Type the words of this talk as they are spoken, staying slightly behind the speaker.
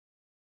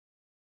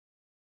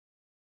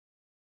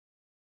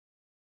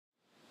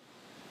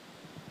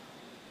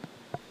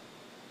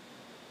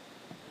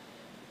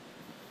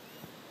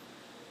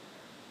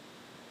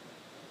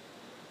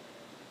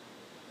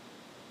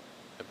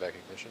MVAC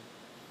ignition.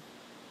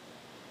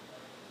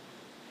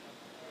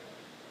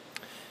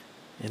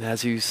 And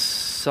as you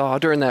saw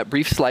during that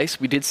brief slice,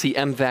 we did see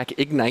MVAC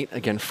ignite.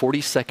 Again,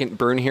 40-second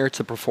burn here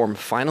to perform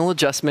final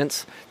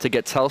adjustments to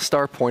get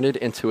Telstar pointed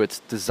into its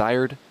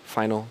desired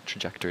final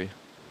trajectory.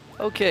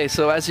 Okay,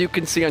 so as you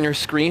can see on your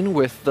screen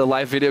with the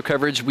live video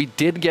coverage, we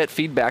did get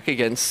feedback.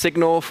 Again,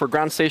 signal for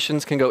ground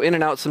stations can go in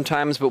and out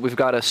sometimes, but we've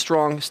got a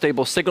strong,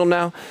 stable signal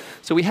now.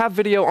 So we have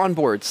video on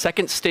board.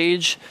 Second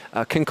stage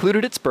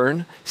concluded its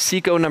burn.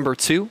 SECO number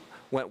 2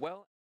 went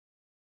well.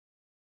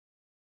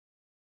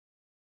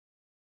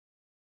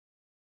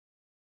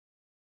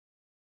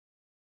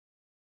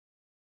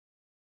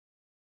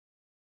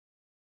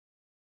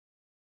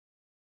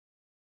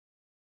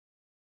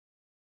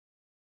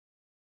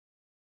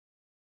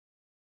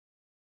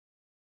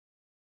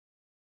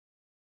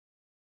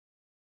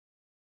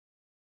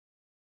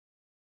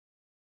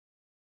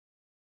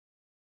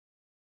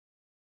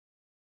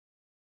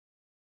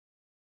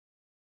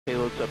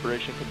 Payload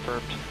separation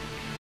confirmed.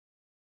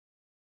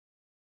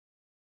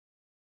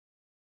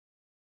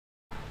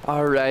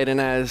 All right,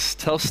 and as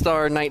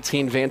Telstar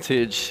 19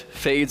 Vantage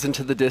fades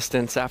into the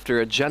distance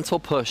after a gentle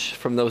push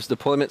from those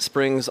deployment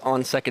springs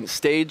on second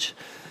stage,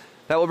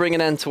 that will bring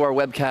an end to our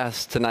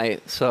webcast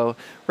tonight. So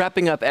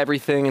wrapping up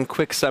everything in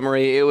quick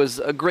summary, it was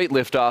a great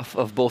liftoff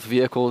of both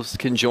vehicles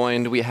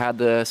conjoined. We had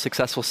the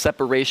successful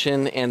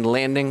separation and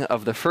landing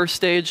of the first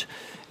stage,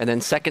 and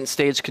then second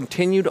stage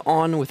continued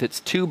on with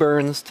its 2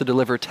 burns to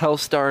deliver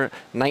Telstar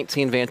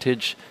 19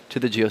 Vantage to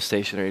the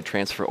Geostationary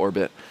Transfer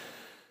Orbit.